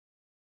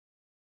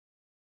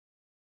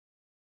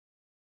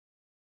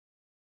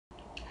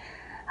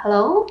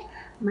Hello,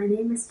 my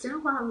name is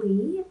Jinhua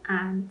Li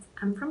and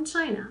I'm from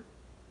China.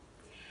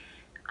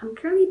 I'm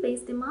currently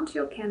based in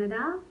Montreal,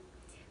 Canada,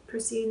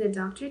 pursuing a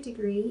doctorate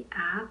degree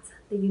at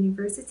the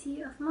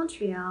University of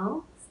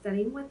Montreal,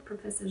 studying with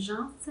Professor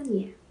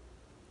Saulnier.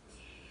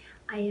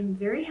 I am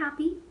very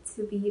happy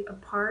to be a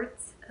part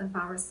of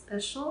our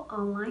special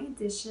online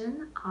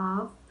edition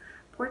of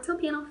Porto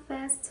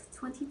Pianofest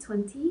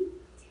 2020,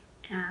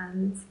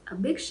 and a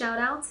big shout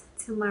out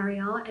to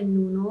Marielle and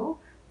Nuno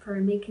for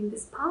making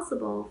this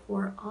possible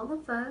for all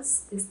of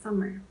us this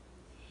summer.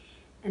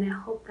 And I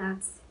hope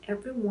that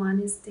everyone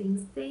is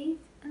staying safe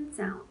and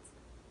sound.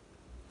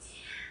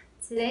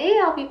 Today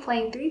I'll be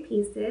playing 3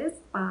 pieces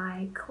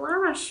by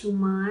CLARA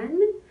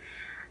SCHUMANN,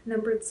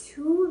 number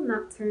 2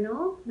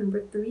 Notturno,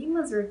 number 3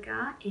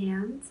 Mazurka,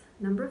 and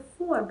number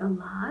 4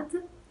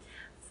 Ballade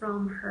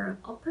from her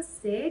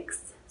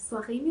Op.6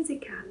 Soirées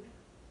musicales.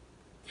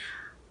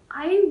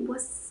 I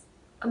was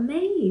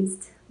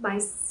amazed by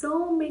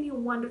so many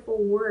wonderful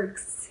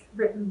works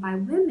written by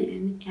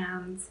women,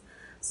 and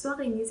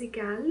Soirées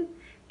musicales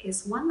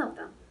is one of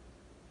them.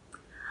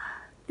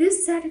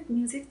 This set of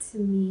music to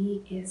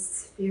me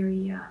is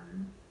very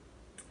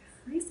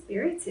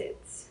free-spirited,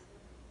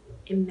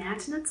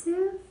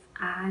 imaginative,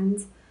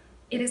 and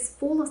it is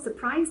full of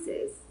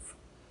surprises.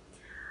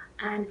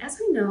 And as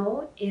we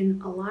know,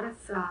 in a lot of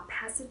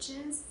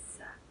passages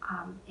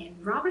in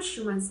Robert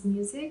Schumann's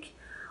music,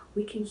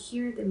 we can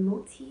hear the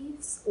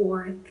motifs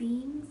or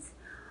themes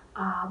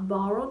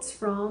borrowed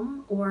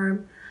from,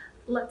 or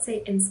let's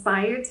say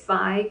inspired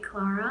by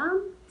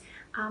CLARA.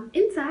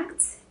 In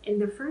fact, in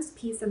the first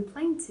piece I'm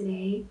playing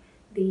today,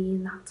 the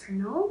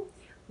Notturno,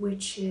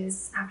 which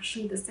is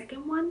actually the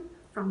second one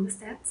from the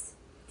set,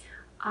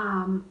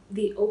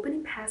 the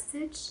opening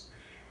passage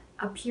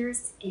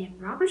appears in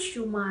Robert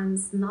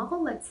Schumann's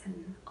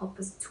Novelletten,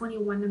 Opus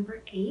 21,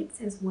 number 8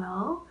 as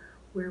well,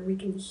 where we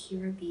can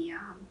hear the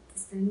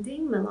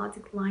descending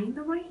melodic line in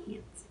the right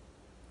hand.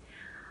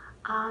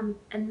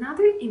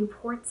 Another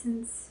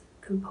important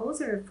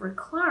composer for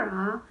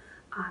CLARA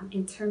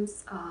in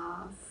terms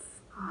of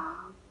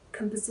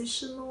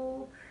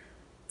compositional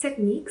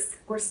techniques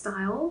or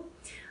style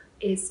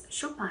is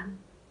Chopin.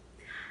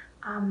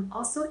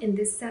 Also in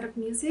this set of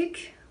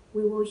music,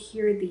 we will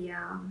hear the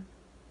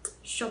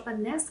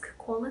Chopinesque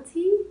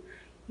quality,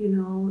 you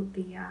know,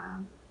 the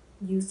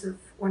use of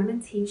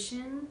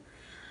ornamentation,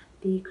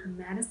 the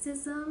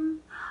chromaticism,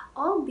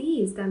 all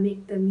these that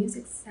make the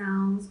music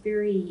sounds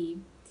very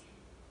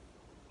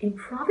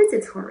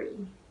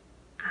improvisatory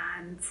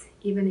and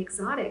even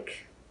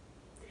exotic.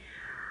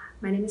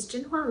 My name is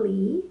Jinhua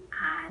Li,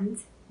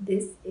 and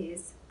this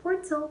is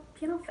Porto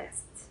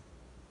Pianofest.